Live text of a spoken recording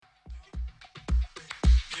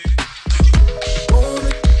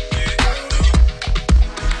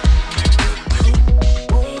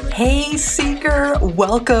Hey Seeker,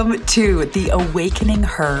 welcome to the Awakening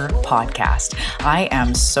Her podcast. I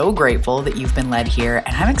am so grateful that you've been led here,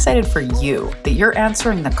 and I'm excited for you that you're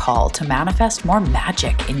answering the call to manifest more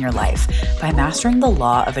magic in your life by mastering the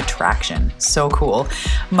law of attraction. So cool.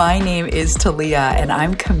 My name is Talia, and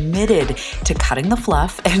I'm committed to cutting the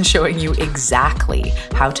fluff and showing you exactly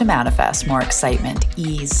how to manifest more excitement,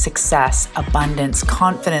 ease, success, abundance,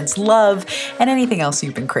 confidence, love, and anything else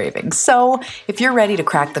you've been craving. So if you're ready to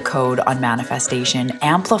crack the code on manifestation,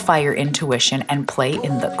 amplify your intuition, and play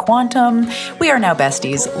in the quantum, we are now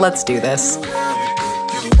besties. Let's do this.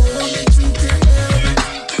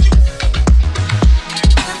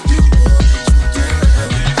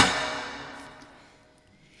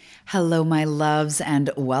 Hello, my loves, and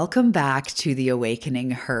welcome back to the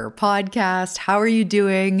Awakening Her podcast. How are you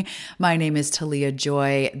doing? My name is Talia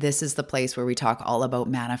Joy. This is the place where we talk all about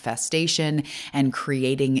manifestation and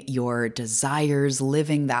creating your desires,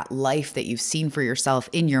 living that life that you've seen for yourself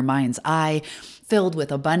in your mind's eye, filled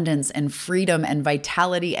with abundance and freedom and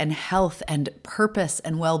vitality and health and purpose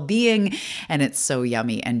and well-being. And it's so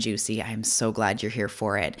yummy and juicy. I'm so glad you're here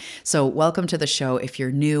for it. So welcome to the show. If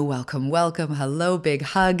you're new, welcome, welcome. Hello, big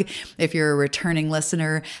hug. If you're a returning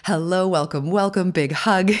listener, hello, welcome, welcome, big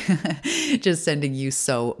hug. Just sending you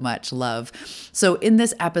so much love. So in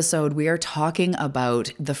this episode, we are talking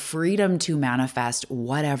about the freedom to manifest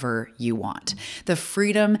whatever you want, the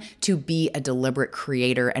freedom to be a deliberate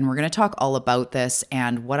creator. And we're going to talk all about this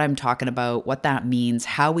and what I'm talking about, what that means,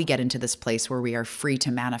 how we get into this place where we are free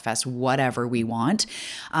to manifest whatever we want.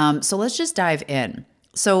 So let's just dive in.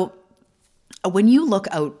 So when you look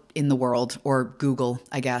out in the world, or Google,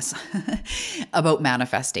 I guess, about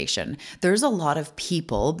manifestation, there's a lot of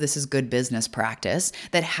people, this is good business practice,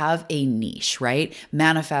 that have a niche, right?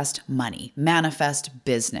 Manifest money, manifest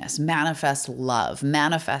business, manifest love,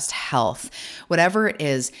 manifest health, whatever it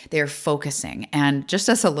is, they're focusing. And just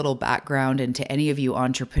as a little background into any of you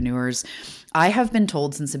entrepreneurs, I have been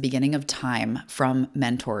told since the beginning of time from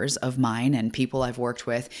mentors of mine and people I've worked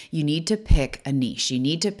with, you need to pick a niche. You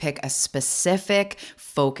need to pick a specific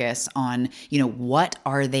focus on, what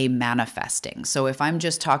are they manifesting? So if I'm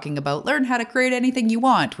just talking about learn how to create anything you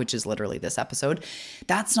want, which is literally this episode,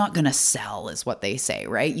 that's not going to sell is what they say,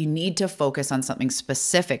 right? You need to focus on something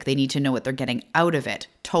specific. They need to know what they're getting out of it.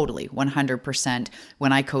 Totally, 100%.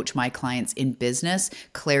 When I coach my clients in business,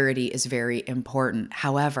 clarity is very important.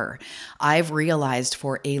 However, I've realized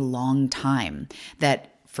for a long time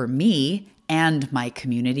that for me and my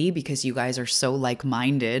community, because you guys are so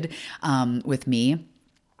like-minded with me,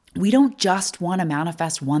 we don't just want to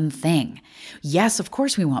manifest one thing. Yes, of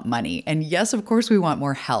course we want money. And yes, of course we want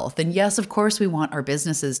more health. And yes, of course we want our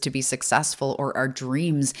businesses to be successful or our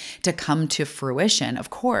dreams to come to fruition, of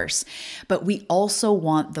course. But we also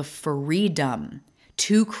want the freedom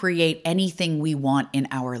to create anything we want in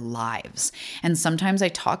our lives. And sometimes I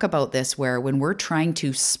talk about this where when we're trying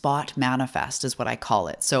to spot manifest is what I call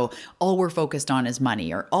it. So all we're focused on is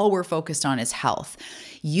money or all we're focused on is health.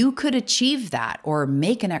 You could achieve that or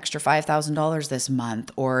make an extra $5,000 this month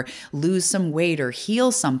or lose some weight or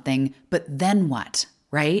heal something, but then what,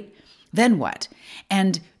 right? Then what?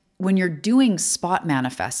 And when you're doing spot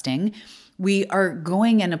manifesting, we are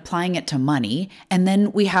going and applying it to money, and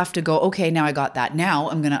then we have to go, okay, now I got that. Now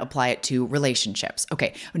I'm going to apply it to relationships.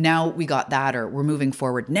 Okay, now we got that, or we're moving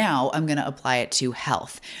forward. Now I'm going to apply it to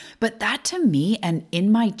health. But that to me, and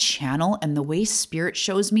in my channel and the way Spirit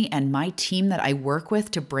shows me and my team that I work with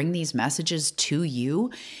to bring these messages to you,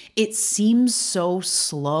 it seems so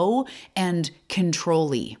slow and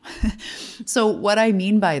control-y. So what I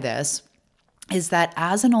mean by this is that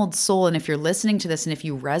as an old soul, and if you're listening to this and if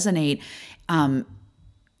you resonate,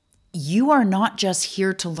 you are not just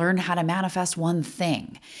here to learn how to manifest one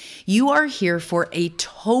thing. You are here for a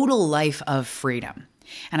total life of freedom.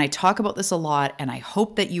 And I talk about this a lot, and I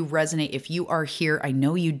hope that you resonate. If you are here, I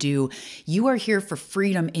know you do. You are here for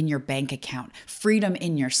freedom in your bank account, freedom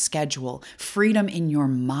in your schedule, freedom in your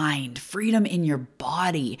mind, freedom in your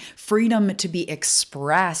body, freedom to be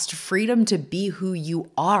expressed, freedom to be who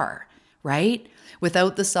you are, right?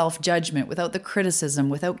 Without the self-judgment, without the criticism,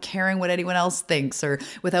 without caring what anyone else thinks, or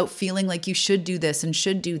without feeling like you should do this and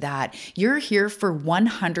should do that. You're here for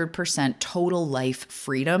 100% total life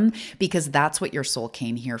freedom because that's what your soul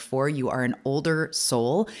came here for. You are an older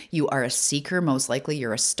soul. You are a seeker. Most likely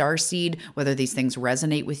you're a starseed. Whether these things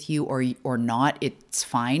resonate with you or not, it's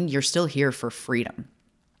fine. You're still here for freedom.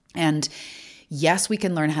 And yes, we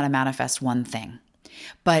can learn how to manifest one thing.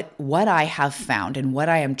 But what I have found and what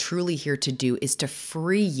I am truly here to do is to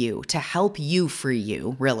free you, to help you free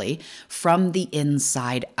you, really, from the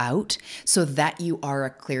inside out so that you are a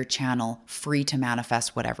clear channel free to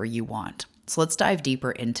manifest whatever you want. So let's dive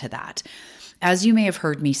deeper into that. As you may have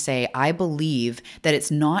heard me say, I believe that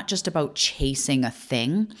it's not just about chasing a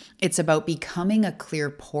thing. It's about becoming a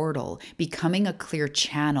clear portal, becoming a clear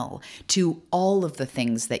channel to all of the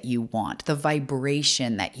things that you want, the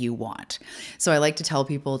vibration that you want. So I like to tell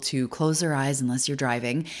people to close their eyes unless you're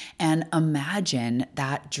driving and imagine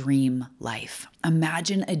that dream life.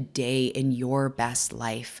 Imagine a day in your best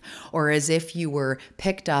life, or as if you were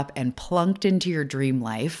picked up and plunked into your dream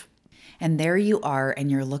life. And there you are,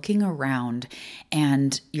 and you're looking around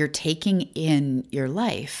and you're taking in your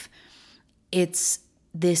life. It's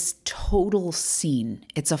this total scene.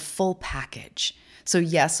 It's a full package. So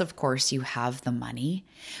yes, of course, you have the money,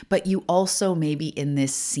 but you also maybe in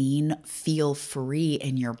this scene feel free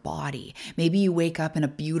in your body. Maybe you wake up in a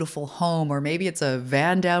beautiful home, or maybe it's a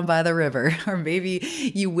van down by the river, or maybe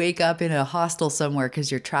you wake up in a hostel somewhere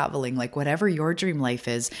because you're traveling. Like whatever your dream life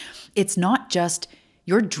is, it's not just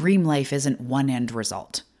your dream life isn't one end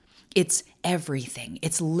result. It's everything.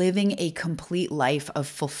 It's living a complete life of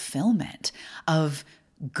fulfillment, of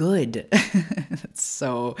good. That's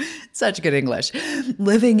such good English.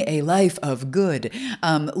 Living a life of good,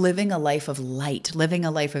 living a life of light, living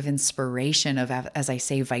a life of inspiration, of, as I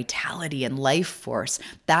say, vitality and life force.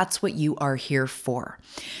 That's what you are here for.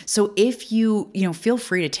 So if you feel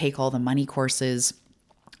free to take all the money courses,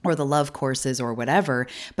 or the love courses or whatever,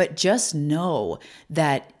 but just know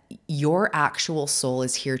that your actual soul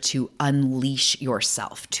is here to unleash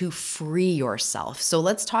yourself, to free yourself. So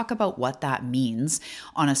let's talk about what that means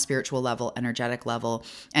on a spiritual level, energetic level,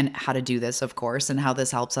 and how to do this, of course, and how this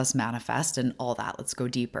helps us manifest and all that. Let's go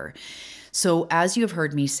deeper. So as you have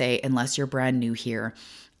heard me say, unless you're brand new here,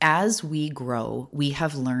 as we grow, we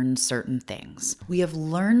have learned certain things. We have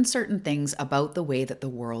learned certain things about the way that the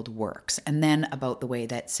world works, and then about the way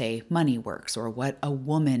that, say, money works, or what a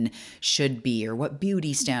woman should be, or what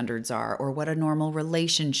beauty standards are, or what a normal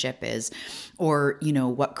relationship is, or,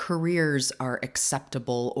 what careers are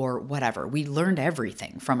acceptable, or whatever. We learned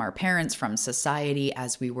everything from our parents, from society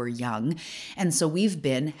as we were young. And so we've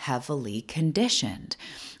been heavily conditioned.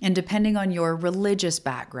 And depending on your religious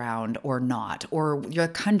background or not, or your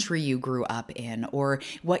country you grew up in, or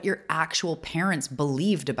what your actual parents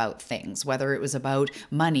believed about things, whether it was about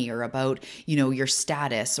money or about, your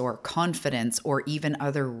status or confidence or even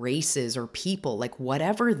other races or people, like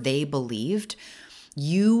whatever they believed,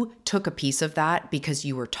 you took a piece of that because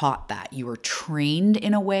you were taught that. You were trained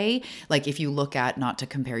in a way. Like if you look at, not to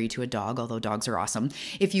compare you to a dog, although dogs are awesome.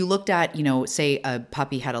 If you looked at, say a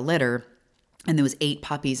puppy had a litter, and there was 8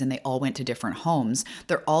 puppies and they all went to different homes,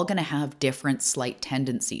 they're all going to have different slight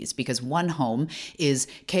tendencies because one home is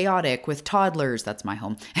chaotic with toddlers. That's my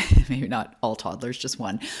home. Maybe not all toddlers, just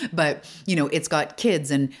one. But, it's got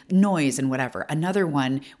kids and noise and whatever. Another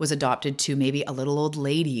one was adopted to maybe a little old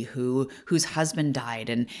lady whose husband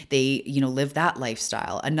died and they, live that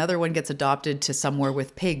lifestyle. Another one gets adopted to somewhere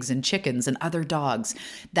with pigs and chickens and other dogs.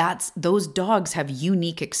 Those dogs have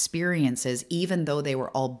unique experiences, even though they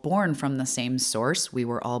were all born from the same source. We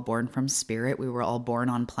were all born from spirit. We were all born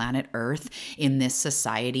on planet Earth in this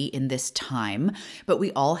society, in this time, but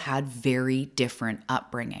we all had very different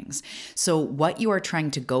upbringings. So what you are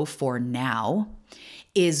trying to go for now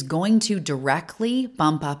is going to directly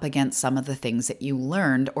bump up against some of the things that you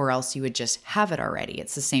learned, or else you would just have it already.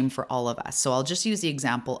 It's the same for all of us. So I'll just use the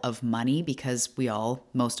example of money because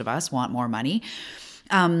most of us want more money.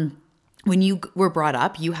 When you were brought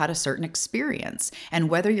up, you had a certain experience. And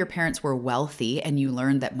whether your parents were wealthy and you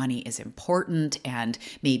learned that money is important and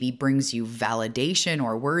maybe brings you validation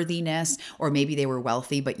or worthiness, or maybe they were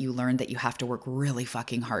wealthy, but you learned that you have to work really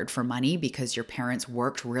fucking hard for money because your parents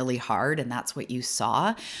worked really hard and that's what you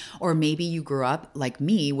saw. Or maybe you grew up like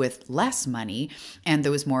me with less money and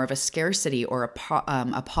there was more of a scarcity or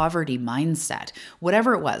a poverty mindset,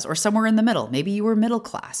 whatever it was, or somewhere in the middle. Maybe you were middle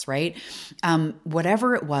class, right?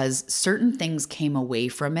 Whatever it was, certain things came away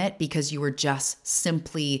from it because you were just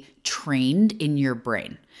simply trained in your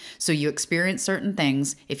brain. So you experience certain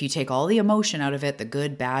things. If you take all the emotion out of it, the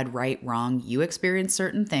good, bad, right, wrong, you experience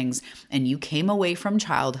certain things and you came away from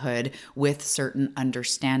childhood with certain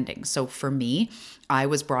understanding. So for me, I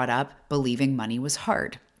was brought up believing money was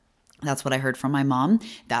hard. That's what I heard from my mom.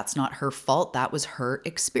 That's not her fault. That was her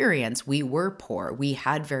experience. We were poor. We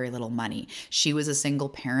had very little money. She was a single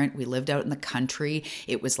parent. We lived out in the country.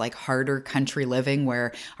 It was like harder country living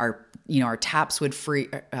where our taps would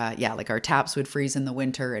our taps would freeze in the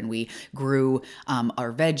winter, and we grew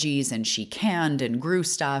our veggies, and she canned and grew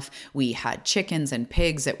stuff. We had chickens and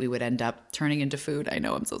pigs that we would end up turning into food. I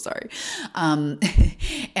know, I'm so sorry.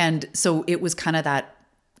 And so it was kind of that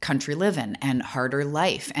country living and harder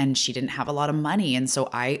life, and she didn't have a lot of money. And so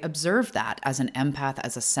I observed that as an empath,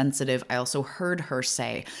 as a sensitive. I also heard her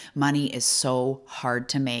say money is so hard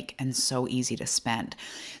to make and so easy to spend.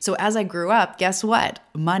 So as I grew up, guess what?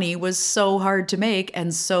 Money was so hard to make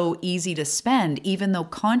and so easy to spend, even though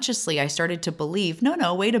consciously I started to believe,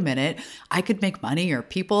 no, wait a minute, I could make money, or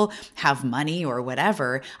people have money or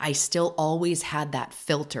whatever. I still always had that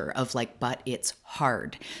filter of like, but it's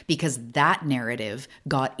hard, because that narrative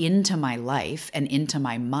got into my life and into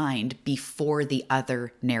my mind before the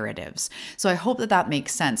other narratives. So I hope that that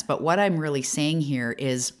makes sense. But what I'm really saying here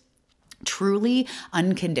is, truly,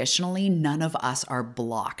 unconditionally, none of us are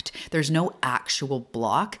blocked. There's no actual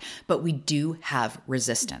block, but we do have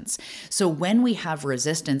resistance. So when we have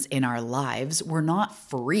resistance in our lives, we're not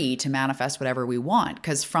free to manifest whatever we want,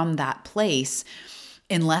 because from that place,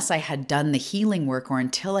 unless I had done the healing work, or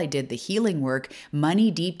until I did the healing work,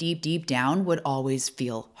 money deep down would always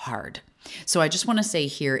feel hard. So I just want to say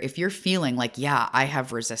here, if you're feeling like, yeah, I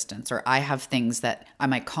have resistance, or I have things that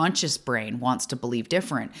my conscious brain wants to believe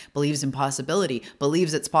different, believes in possibility,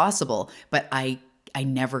 believes it's possible, but I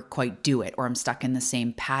never quite do it, or I'm stuck in the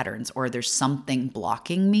same patterns, or there's something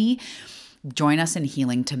blocking me, join us in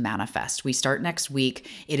Healing to Manifest. We start next week.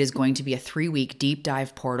 It is going to be a 3-week deep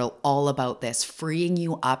dive portal all about this, freeing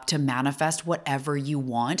you up to manifest whatever you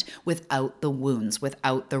want without the wounds,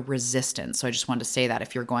 without the resistance. So I just wanted to say that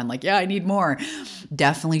if you're going like, yeah, I need more,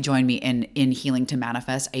 definitely join me in Healing to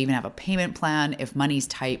Manifest. I even have a payment plan if money's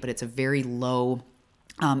tight, but it's a very low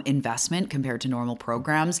investment compared to normal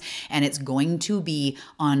programs, and it's going to be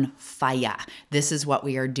on fire. This is what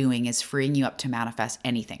we are doing, is freeing you up to manifest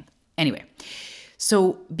anything. Anyway,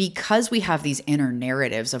 so because we have these inner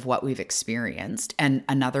narratives of what we've experienced, and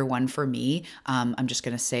another one for me, I'm just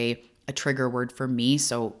going to say a trigger word for me.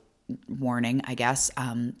 So warning, I guess,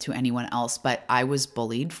 to anyone else, but I was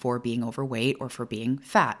bullied for being overweight or for being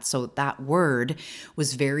fat. So that word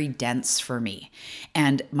was very dense for me.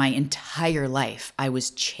 And my entire life, I was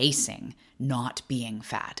chasing not being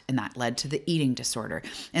fat, and that led to the eating disorder.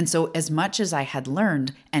 And so as much as I had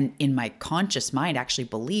learned, and in my conscious mind actually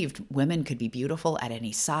believed women could be beautiful at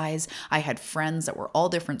any size, I had friends that were all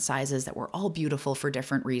different sizes, that were all beautiful for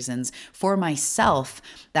different reasons. For myself,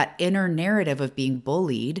 that inner narrative of being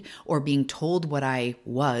bullied or being told what I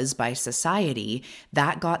was by society,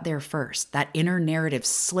 that got there first. That inner narrative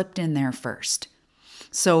slipped in there first.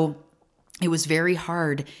 So it was very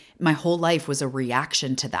hard. My whole life was a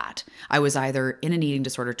reaction to that. I was either in an eating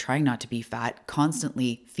disorder, trying not to be fat,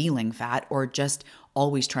 constantly feeling fat, or just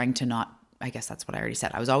always trying to not, I guess that's what I already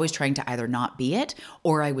said. I was always trying to either not be it,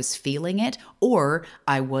 or I was feeling it, or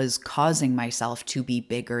I was causing myself to be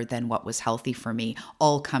bigger than what was healthy for me,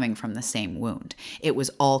 all coming from the same wound. It was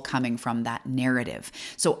all coming from that narrative.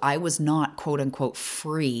 So I was not, quote unquote,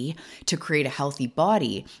 free to create a healthy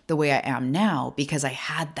body the way I am now, because I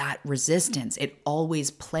had that resistance. It always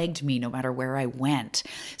plagued me no matter where I went.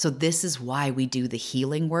 So this is why we do the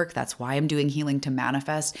healing work. That's why I'm doing Healing to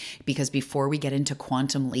Manifest, because before we get into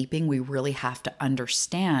quantum leaping, we really have to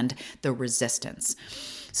understand the resistance.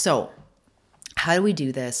 So how do we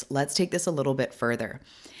do this? Let's take this a little bit further.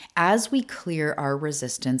 As we clear our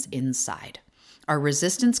resistance inside, our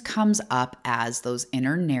resistance comes up as those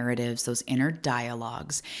inner narratives, those inner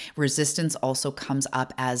dialogues. Resistance also comes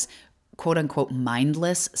up as quote unquote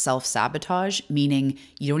mindless self-sabotage, meaning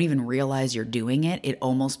you don't even realize you're doing it. It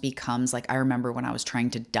almost becomes like, I remember when I was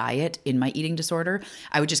trying to diet in my eating disorder,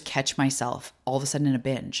 I would just catch myself all of a sudden in a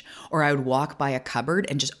binge, or I would walk by a cupboard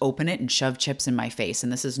and just open it and shove chips in my face.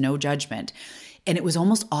 And this is no judgment. And it was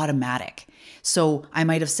almost automatic. So I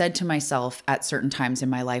might have said to myself at certain times in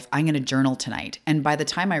my life, I'm going to journal tonight. And by the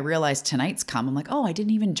time I realized tonight's come, I'm like, oh, I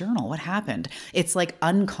didn't even journal. What happened? It's like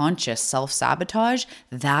unconscious self-sabotage.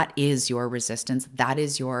 That is your resistance. That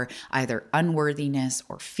is your either unworthiness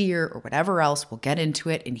or fear or whatever else. We'll get into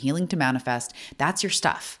it in Healing to Manifest. That's your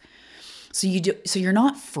stuff. So you're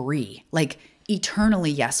not free. Like eternally,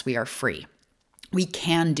 yes, we are free. We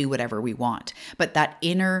can do whatever we want, but that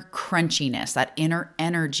inner crunchiness, that inner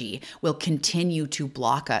energy will continue to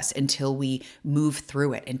block us until we move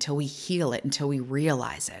through it, until we heal it, until we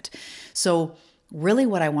realize it. So really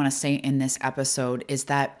what I want to say in this episode is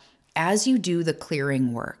that as you do the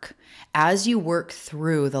clearing work, as you work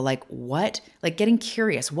through the getting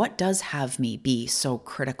curious, what does have me be so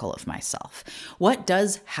critical of myself? What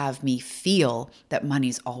does have me feel that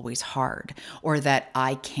money's always hard, or that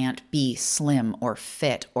I can't be slim or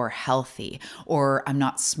fit or healthy, or I'm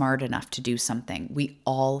not smart enough to do something? We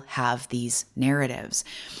all have these narratives.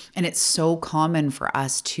 And it's so common for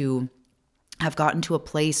us to have gotten to a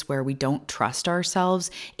place where we don't trust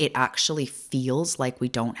ourselves. It actually feels like we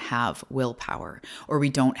don't have willpower, or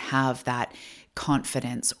we don't have that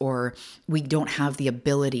confidence, or we don't have the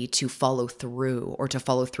ability to follow through, or to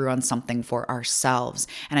follow through on something for ourselves.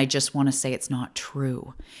 And I just want to say it's not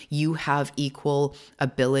true. You have equal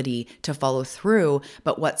ability to follow through,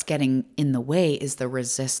 but what's getting in the way is the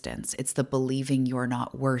resistance. It's the believing you're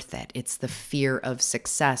not worth it. It's the fear of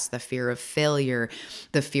success, the fear of failure,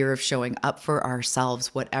 the fear of showing up for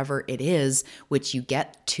ourselves, whatever it is, which you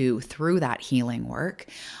get to through that healing work.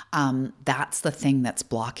 That's the thing that's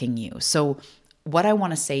blocking you. So what I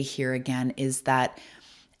want to say here again is that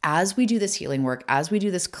as we do this healing work, as we do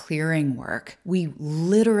this clearing work, we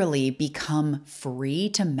literally become free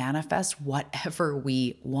to manifest whatever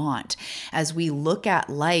we want. As we look at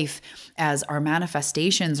life as our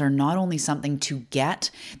manifestations are not only something to get,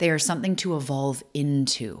 they are something to evolve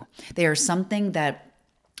into. They are something that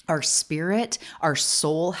our spirit, our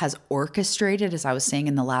soul has orchestrated, as I was saying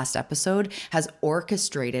in the last episode, has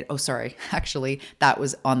orchestrated. Oh, sorry. Actually, that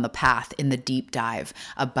was on the path in the deep dive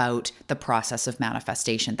about the process of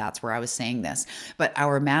manifestation. That's where I was saying this. But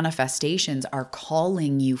our manifestations are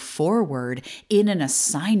calling you forward in an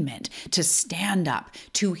assignment to stand up,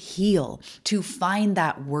 to heal, to find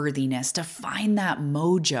that worthiness, to find that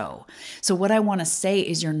mojo. So what I want to say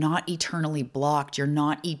is you're not eternally blocked. You're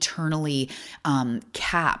not eternally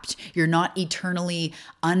capped. You're not eternally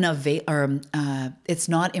it's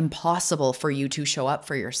not impossible for you to show up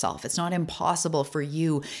for yourself. It's not impossible for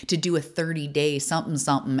you to do a 30-day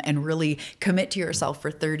something and really commit to yourself for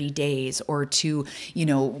 30 days, or to,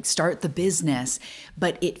 start the business,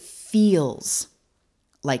 but it feels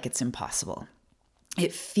like it's impossible.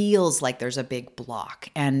 It feels like there's a big block.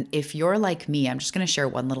 And if you're like me, I'm just going to share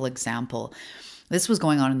one little example. This was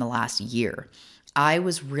going on in the last year.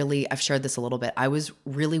 I've shared this a little bit. I was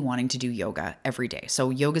really wanting to do yoga every day. So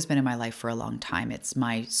yoga's been in my life for a long time. It's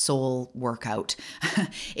my soul workout.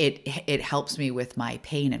 It helps me with my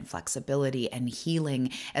pain and flexibility and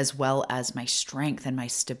healing, as well as my strength and my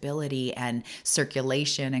stability and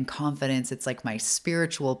circulation and confidence. It's like my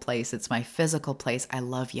spiritual place. It's my physical place. I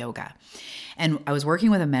love yoga. And I was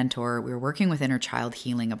working with a mentor. We were working with inner child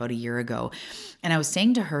healing about a year ago. And I was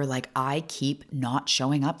saying to her, I keep not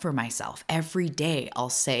showing up for myself. Every day I'll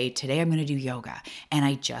say, today I'm going to do yoga. And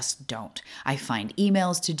I just don't. I find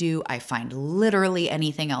emails to do. I find literally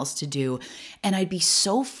anything else to do. And I'd be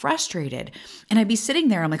so frustrated. And I'd be sitting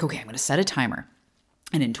there. I'm like, okay, I'm going to set a timer.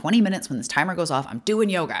 And in 20 minutes, when this timer goes off, I'm doing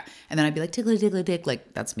yoga. And then I'd be like, tickly, tickly, tick.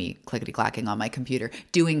 That's me clickety clacking on my computer,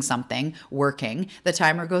 doing something, working. The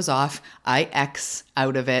timer goes off. I X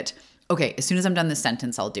out of it. Okay, as soon as I'm done this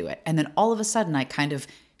sentence, I'll do it. And then all of a sudden, I kind of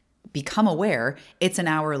become aware it's an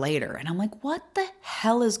hour later. And I'm like, what the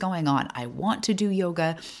hell is going on? I want to do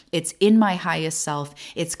yoga. It's in my highest self.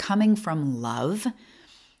 It's coming from love.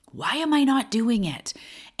 Why am I not doing it?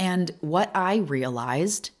 And what I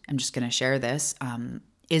realized, I'm just going to share this,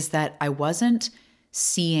 is that I wasn't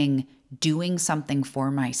seeing doing something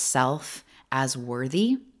for myself as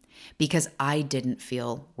worthy because I didn't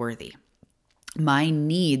feel worthy. My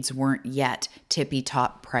needs weren't yet tippy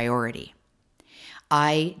top priority.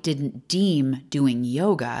 I didn't deem doing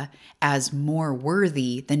yoga as more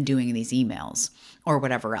worthy than doing these emails or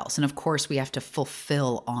whatever else. And of course, we have to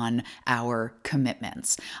fulfill on our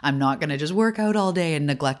commitments. I'm not going to just work out all day and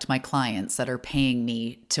neglect my clients that are paying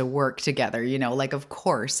me to work together, of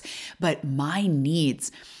course. But my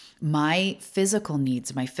needs, my physical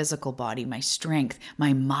needs, my physical body, my strength,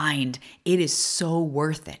 my mind, it is so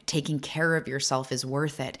worth it. Taking care of yourself is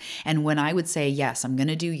worth it. And when I would say, yes, I'm going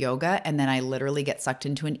to do yoga, and then I literally get sucked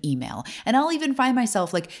into an email, and I'll even find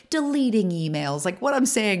myself deleting emails. What I'm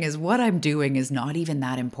saying is what I'm doing is not even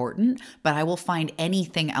that important, but I will find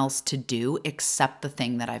anything else to do except the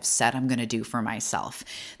thing that I've said I'm going to do for myself.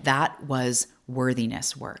 That was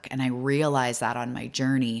worthiness work. And I realized that on my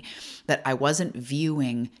journey that I wasn't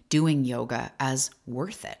viewing doing yoga as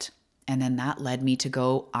worth it. And then that led me to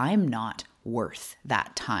go, I'm not worth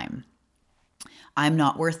that time. I'm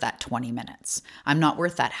not worth that 20 minutes. I'm not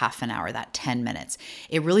worth that half an hour, that 10 minutes.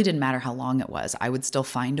 It really didn't matter how long it was. I would still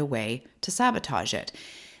find a way to sabotage it.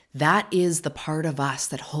 That is the part of us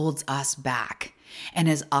that holds us back. And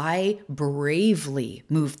as I bravely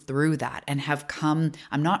moved through that and have come,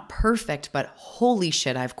 I'm not perfect, but holy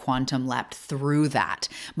shit, I've quantum leapt through that.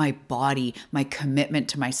 My body, my commitment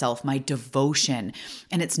to myself, my devotion.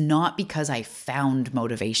 And it's not because I found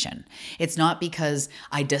motivation. It's not because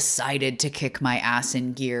I decided to kick my ass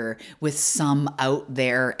in gear with some out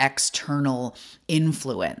there external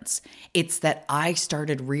influence. It's that I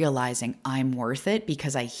started realizing I'm worth it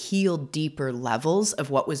because I healed deeper levels of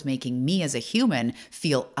what was making me as a human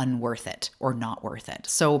feel unworth it or not worth it.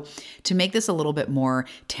 So to make this a little bit more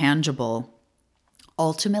tangible,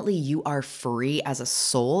 ultimately, you are free as a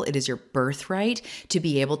soul. It is your birthright to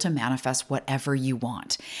be able to manifest whatever you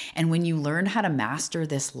want. And when you learn how to master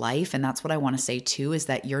this life, and that's what I want to say too, is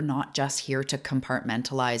that you're not just here to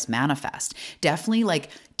compartmentalize manifest. Definitely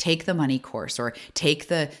take the money course or take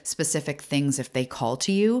the specific things if they call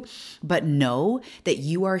to you, but know that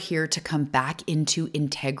you are here to come back into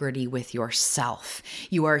integrity with yourself.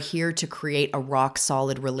 You are here to create a rock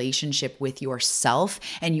solid relationship with yourself,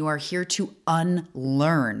 and you are here to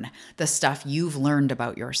unlearn the stuff you've learned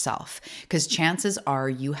about yourself. Because chances are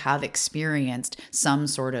you have experienced some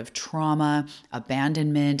sort of trauma,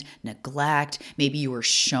 abandonment, neglect. Maybe you weren't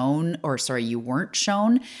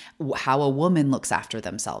shown how a woman looks after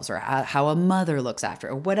themselves, or how a mother looks after,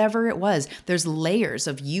 or whatever it was. There's layers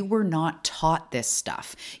of you were not taught this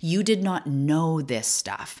stuff. You did not know this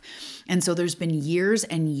stuff. And so there's been years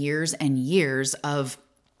and years and years of,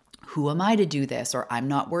 who am I to do this? Or I'm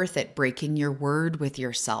not worth it. Breaking your word with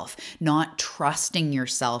yourself, not trusting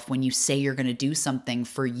yourself when you say you're going to do something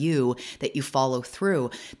for you that you follow through.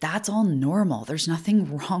 That's all normal. There's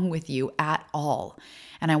nothing wrong with you at all.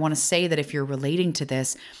 And I want to say that if you're relating to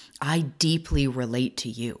this, I deeply relate to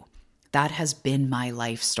you. That has been my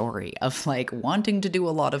life story of wanting to do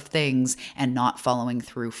a lot of things and not following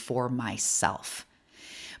through for myself.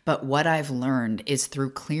 But what I've learned is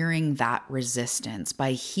through clearing that resistance,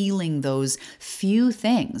 by healing those few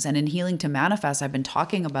things. And in Healing to Manifest, I've been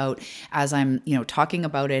talking about, as I'm, talking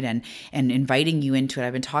about it and inviting you into it,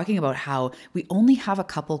 I've been talking about how we only have a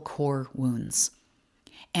couple core wounds.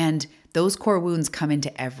 And those core wounds come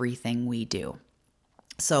into everything we do.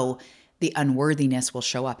 So the unworthiness will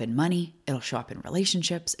show up in money. It'll show up in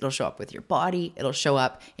relationships. It'll show up with your body. It'll show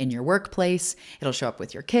up in your workplace. It'll show up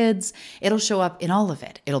with your kids. It'll show up in all of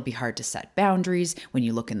it. It'll be hard to set boundaries. When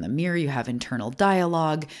you look in the mirror, you have internal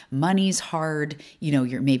dialogue. Money's hard.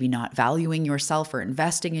 You're maybe not valuing yourself or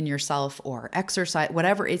investing in yourself or exercise,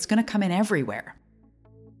 whatever. It's going to come in everywhere.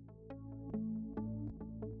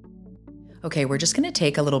 Okay, we're just going to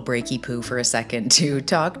take a little breaky poo for a second to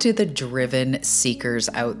talk to the driven seekers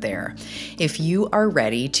out there. If you are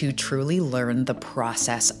ready to truly learn the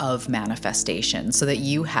process of manifestation so that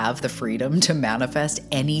you have the freedom to manifest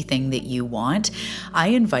anything that you want, I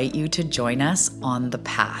invite you to join us on The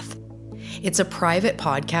Path. It's a private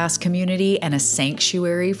podcast community and a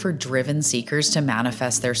sanctuary for driven seekers to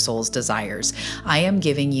manifest their soul's desires. I am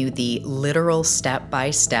giving you the literal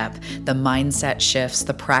step-by-step, the mindset shifts,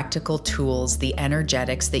 the practical tools, the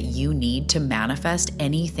energetics that you need to manifest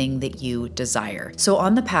anything that you desire. So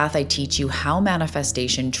on The Path, I teach you how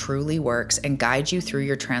manifestation truly works and guide you through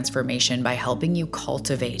your transformation by helping you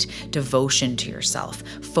cultivate devotion to yourself,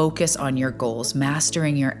 focus on your goals,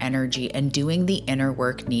 mastering your energy, and doing the inner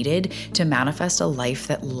work needed to manifest a life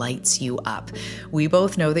that lights you up. We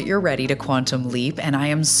both know that you're ready to quantum leap, and I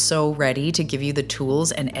am so ready to give you the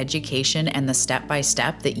tools and education and the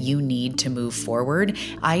step-by-step that you need to move forward.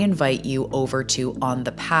 I invite you over to On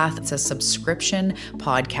The Path. It's a subscription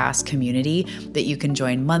podcast community that you can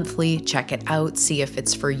join monthly, check it out, see if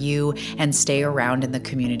it's for you, and stay around in the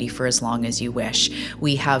community for as long as you wish.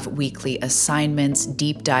 We have weekly assignments,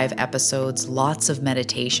 deep dive episodes, lots of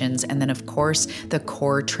meditations, and then of course the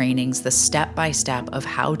core trainings, the step-by-step of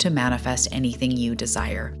how to manifest anything you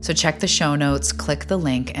desire. So check the show notes, click the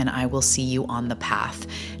link, and I will see you on The Path.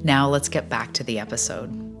 Now let's get back to the episode.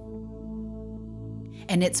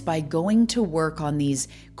 And it's by going to work on these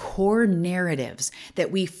core narratives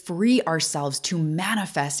that we free ourselves to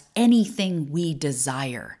manifest anything we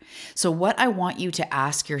desire. So what I want you to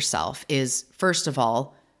ask yourself is, first of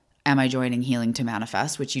all, am I joining Healing to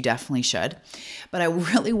Manifest? Which you definitely should. But I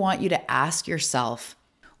really want you to ask yourself,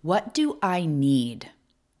 what do I need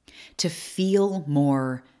to feel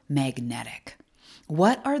more magnetic?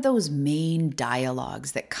 What are those main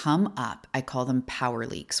dialogues that come up? I call them power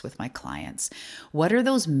leaks with my clients. What are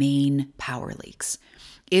those main power leaks?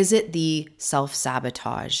 Is it the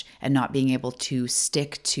self-sabotage and not being able to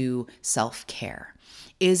stick to self-care?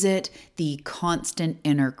 Is it the constant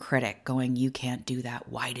inner critic going, you can't do that.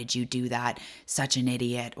 Why did you do that? Such an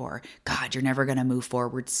idiot. Or God, you're never going to move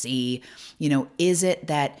forward. See, is it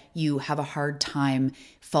that you have a hard time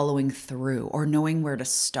following through or knowing where to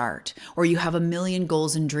start? Or you have a million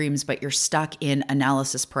goals and dreams, but you're stuck in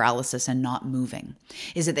analysis paralysis and not moving?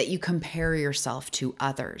 Is it that you compare yourself to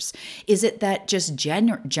others? Is it that just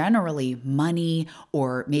generally money,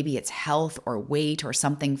 or maybe it's health or weight or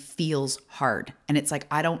something feels hard? And it's like,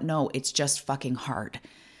 I don't know, it's just fucking hard.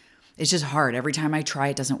 It's just hard. Every time I try,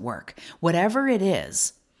 it doesn't work. Whatever it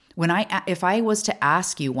is, if I was to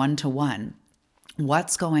ask you one-to-one,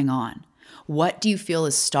 what's going on? What do you feel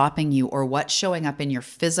is stopping you, or what's showing up in your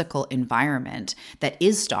physical environment that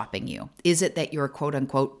is stopping you? Is it that you're quote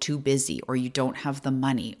unquote too busy, or you don't have the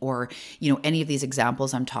money, or, any of these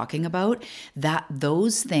examples I'm talking about, that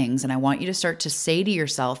those things, and I want you to start to say to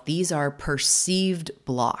yourself, these are perceived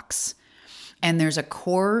blocks. And there's a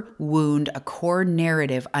core wound, a core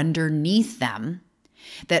narrative underneath them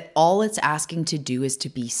that all it's asking to do is to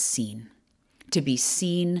be seen. To be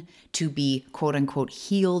seen, to be quote unquote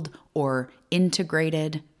healed or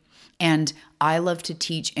integrated. And I love to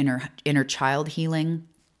teach inner child healing,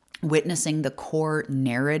 witnessing the core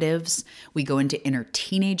narratives. We go into inner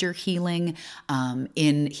teenager healing,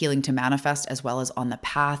 in Healing to Manifest, as well as On the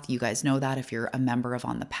Path. You guys know that if you're a member of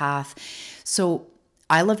On the Path. So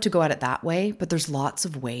I love to go at it that way, but there's lots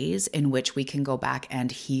of ways in which we can go back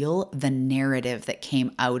and heal the narrative that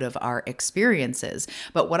came out of our experiences.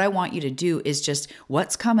 But what I want you to do is just,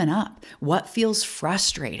 what's coming up? What feels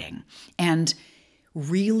frustrating? And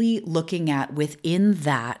really looking at within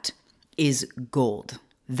that is gold.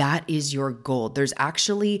 That is your gold. There's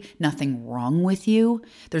actually nothing wrong with you.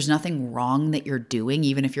 There's nothing wrong that you're doing,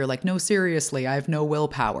 even if you're like, no, seriously, I have no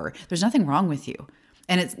willpower. There's nothing wrong with you.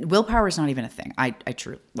 And willpower is not even a thing.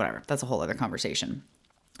 Whatever. That's a whole other conversation.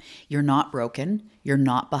 You're not broken. You're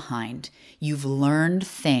not behind. You've learned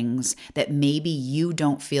things that maybe you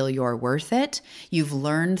don't feel you're worth it. You've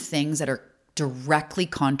learned things that are directly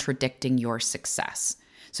contradicting your success.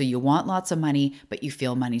 So you want lots of money, but you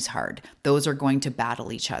feel money's hard. Those are going to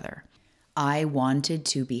battle each other. I wanted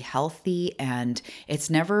to be healthy, and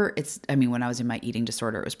when I was in my eating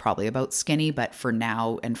disorder, it was probably about skinny, but for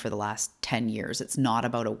now and for the last 10 years, it's not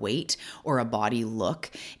about a weight or a body look.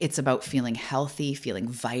 It's about feeling healthy, feeling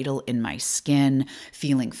vital in my skin,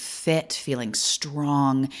 feeling fit, feeling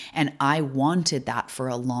strong. And I wanted that for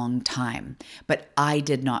a long time, but I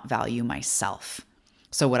did not value myself.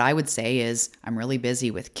 So what I would say is, I'm really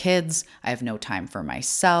busy with kids. I have no time for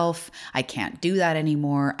myself. I can't do that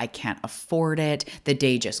anymore. I can't afford it. The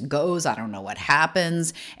day just goes. I don't know what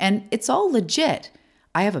happens. And it's all legit.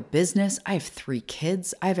 I have a business. I have 3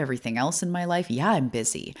 kids. I have everything else in my life. Yeah, I'm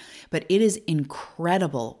busy. But it is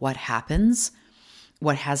incredible what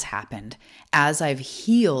has happened as I've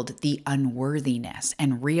healed the unworthiness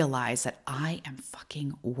and realized that I am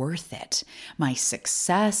fucking worth it. My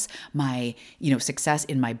success, success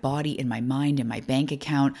in my body, in my mind, in my bank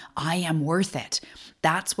account, I am worth it.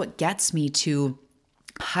 That's what gets me to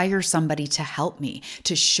hire somebody to help me,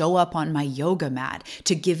 to show up on my yoga mat,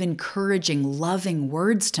 to give encouraging, loving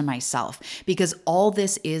words to myself, because all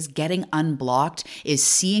this is getting unblocked, is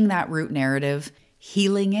seeing that root narrative,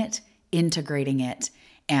 healing it, integrating it,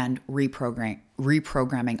 and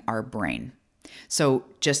reprogramming our brain. So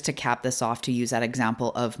just to cap this off, to use that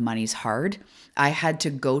example of money's hard, I had to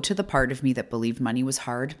go to the part of me that believed money was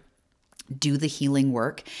hard, do the healing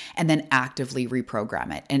work, and then actively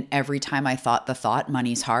reprogram it. And every time I thought the thought,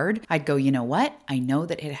 money's hard, I'd go, you know what? I know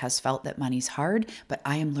that it has felt that money's hard, but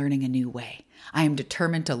I am learning a new way. I am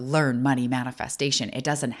determined to learn money manifestation. It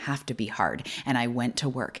doesn't have to be hard. And I went to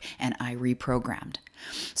work and I reprogrammed.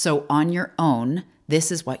 So on your own,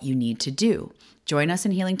 this is what you need to do. Join us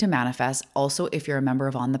in Healing to Manifest. Also, if you're a member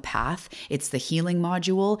of On the Path, it's the healing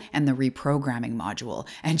module and the reprogramming module.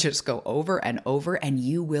 And just go over and over and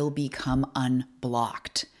you will become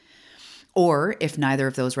unblocked. Or if neither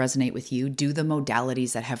of those resonate with you, do the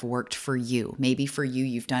modalities that have worked for you. Maybe for you,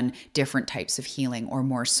 you've done different types of healing or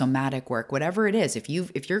more somatic work, whatever it is. If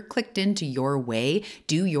you're clicked into your way,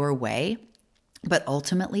 do your way. But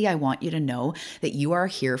ultimately, I want you to know that you are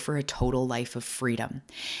here for a total life of freedom.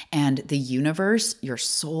 And the universe, your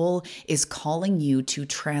soul, is calling you to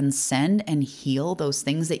transcend and heal those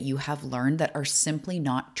things that you have learned that are simply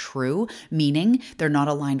not true, meaning they're not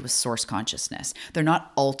aligned with source consciousness. They're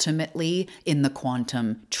not ultimately in the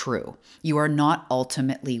quantum true. You are not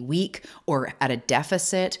ultimately weak or at a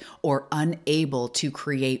deficit or unable to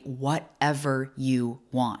create whatever you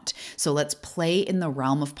want. So let's play in the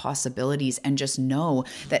realm of possibilities and just just know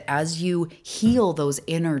that as you heal those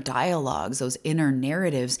inner dialogues, those inner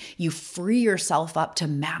narratives, you free yourself up to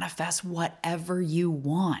manifest whatever you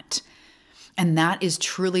want. And that is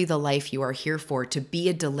truly the life you are here for, to be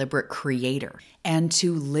a deliberate creator and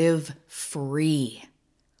to live free.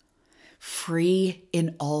 Free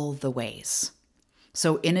in all the ways.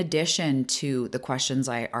 So in addition to the questions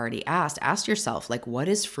I already asked, ask yourself, like, what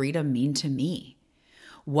does freedom mean to me?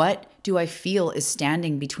 What do I feel is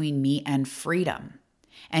standing between me and freedom?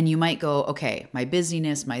 And you might go, okay, my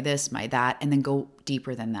busyness, my this, my that, and then go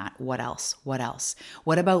deeper than that. What else? What else?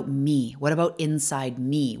 What about me? What about inside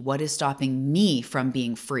me? What is stopping me from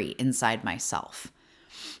being free inside myself?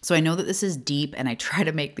 So I know that this is deep, and I try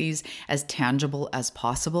to make these as tangible as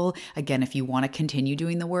possible. Again, if you want to continue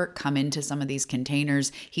doing the work, come into some of these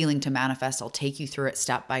containers, Healing to Manifest. I'll take you through it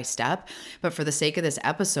step by step. But for the sake of this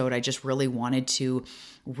episode, I just really wanted to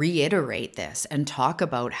reiterate this and talk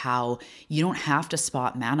about how you don't have to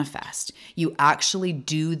spot manifest. You actually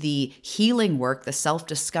do the healing work, the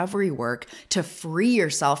self-discovery work, to free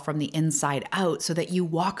yourself from the inside out so that you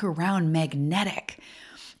walk around magnetic.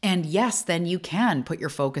 And yes, then you can put your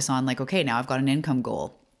focus on, like, okay, now I've got an income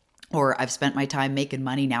goal, or I've spent my time making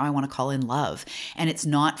money. Now I want to call in love. And it's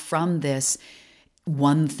not from this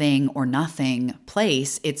one thing or nothing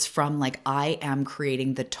place. It's from, like, I am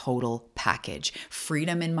creating the total package.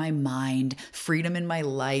 Freedom in my mind, freedom in my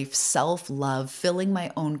life, self-love, filling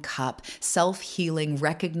my own cup, self-healing,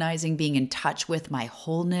 recognizing, being in touch with my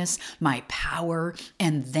wholeness, my power.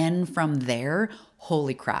 And then from there,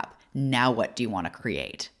 holy crap. Now what do you want to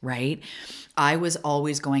create, right? I was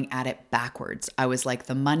always going at it backwards. I was like,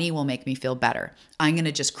 the money will make me feel better. I'm going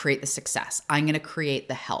to just create the success. I'm going to create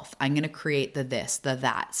the health. I'm going to create the this, the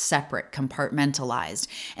that, separate, compartmentalized,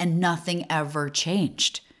 and nothing ever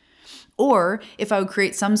changed. Or if I would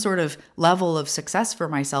create some sort of level of success for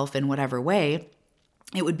myself in whatever way,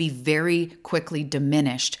 it would be very quickly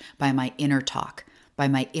diminished by my inner talk, by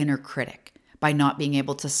my inner critic, by not being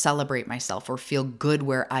able to celebrate myself or feel good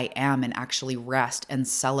where I am and actually rest and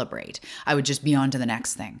celebrate. I would just be on to the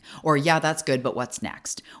next thing. Or, yeah, that's good, but what's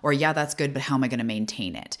next? Or, yeah, that's good, but how am I going to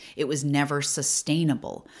maintain it? It was never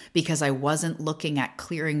sustainable because I wasn't looking at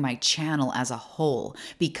clearing my channel as a whole,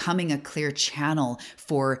 becoming a clear channel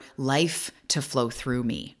for life to flow through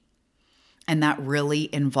me. And that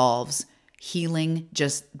really involves healing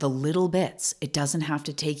just the little bits. It doesn't have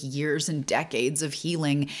to take years and decades of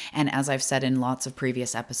healing. And as I've said in lots of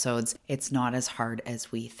previous episodes, it's not as hard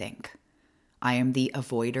as we think. I am the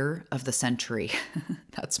avoider of the century.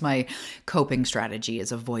 That's my coping strategy,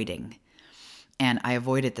 is avoiding. And I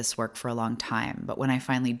avoided this work for a long time. But when I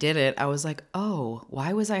finally did it, I was like, oh,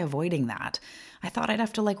 why was I avoiding that? I thought I'd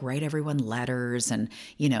have to, like, write everyone letters and,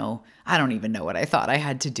 I don't even know what I thought I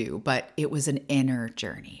had to do, but it was an inner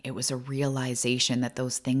journey. It was a realization that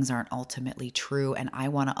those things aren't ultimately true. And I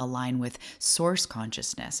want to align with source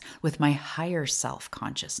consciousness, with my higher self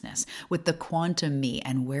consciousness, with the quantum me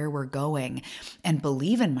and where we're going, and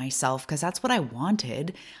believe in myself, because that's what I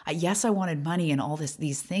wanted. Yes, I wanted money and all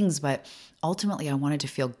these things, but ultimately I wanted to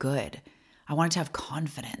feel good. I wanted to have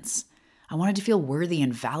confidence. I wanted to feel worthy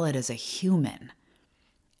and valid as a human.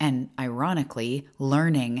 And ironically,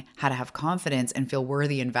 learning how to have confidence and feel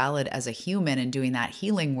worthy and valid as a human and doing that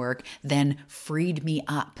healing work then freed me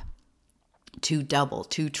up to double,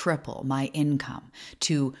 to triple my income,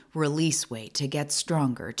 to release weight, to get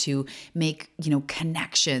stronger, to make,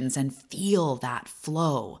 connections and feel that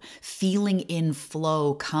flow. Feeling in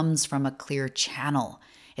flow comes from a clear channel.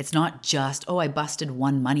 It's not just, I busted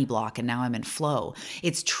one money block and now I'm in flow.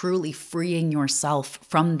 It's truly freeing yourself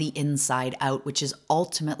from the inside out, which is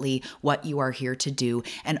ultimately what you are here to do,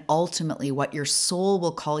 and ultimately what your soul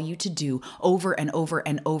will call you to do over and over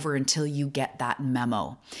and over until you get that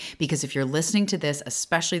memo. Because if you're listening to this,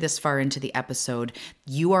 especially this far into the episode,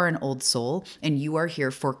 you are an old soul and you are here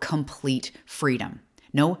for complete freedom.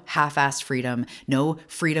 No half-assed freedom, no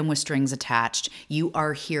freedom with strings attached. You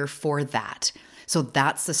are here for that. So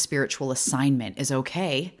that's the spiritual assignment, is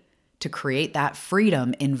okay, to create that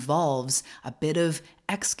freedom involves a bit of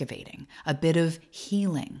excavating, a bit of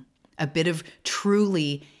healing, a bit of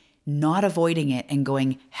truly not avoiding it and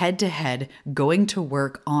going head to head, going to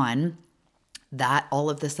work on that, all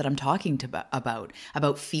of this that I'm talking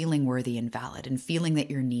about feeling worthy and valid and feeling that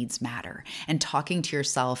your needs matter and talking to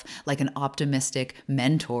yourself like an optimistic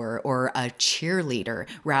mentor or a cheerleader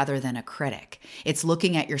rather than a critic. It's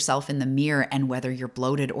looking at yourself in the mirror, and whether you're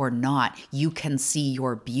bloated or not, you can see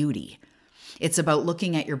your beauty. It's about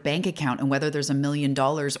looking at your bank account and whether there's $1 million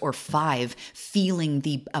or 5, feeling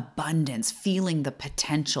the abundance, feeling the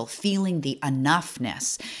potential, feeling the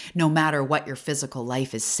enoughness, no matter what your physical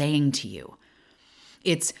life is saying to you.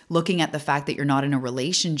 It's looking at the fact that you're not in a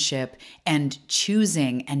relationship and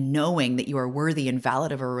choosing and knowing that you are worthy and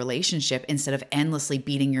valid of a relationship instead of endlessly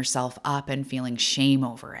beating yourself up and feeling shame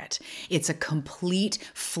over it. It's a complete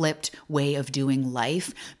flipped way of doing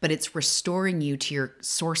life, but it's restoring you to your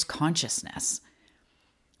source consciousness,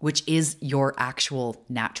 which is your actual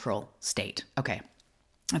natural state. Okay.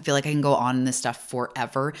 I feel like I can go on in this stuff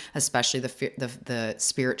forever, especially the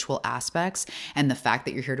spiritual aspects and the fact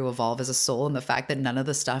that you're here to evolve as a soul, and the fact that none of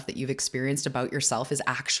the stuff that you've experienced about yourself is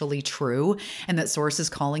actually true, and that Source is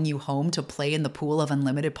calling you home to play in the pool of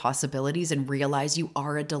unlimited possibilities and realize you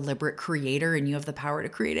are a deliberate creator and you have the power to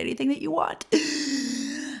create anything that you want.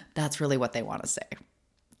 That's really what they want to say.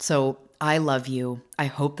 So I love you. I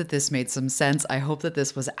hope that this made some sense. I hope that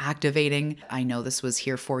this was activating. I know this was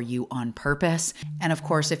here for you on purpose. And of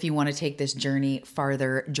course, if you want to take this journey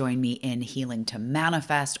farther, join me in Healing to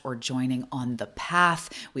Manifest or joining on the path.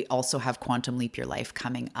 We also have Quantum Leap Your Life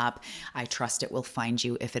coming up. I trust it will find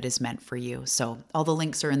you if it is meant for you. So all the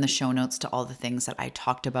links are in the show notes to all the things that I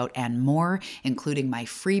talked about and more, including my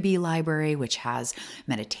freebie library, which has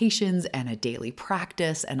meditations and a daily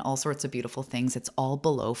practice and all sorts of beautiful things. It's all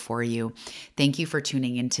below for you. Thank you for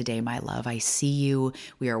tuning in today, my love. I see you.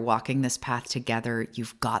 We are walking this path together.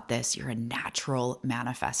 You've got this. You're a natural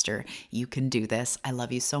manifester. You can do this. I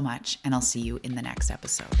love you so much, and I'll see you in the next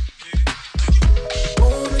episode.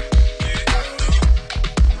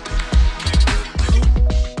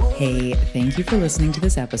 Hey, thank you for listening to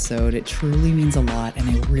this episode. It truly means a lot, and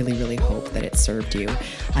I really, really hope that it served you.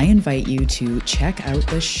 I invite you to check out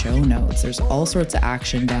the show notes. There's all sorts of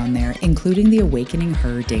action down there, including the Awakening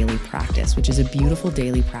Her daily practice, which is a beautiful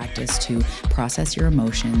daily practice to process your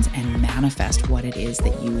emotions and manifest what it is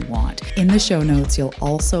that you want. In the show notes, you'll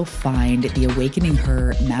also find the Awakening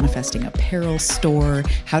Her Manifesting Apparel store,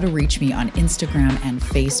 how to reach me on Instagram and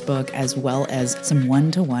Facebook, as well as some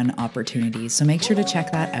one-to-one opportunities. So make sure to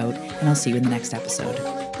check that out, and I'll see you in the next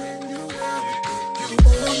episode.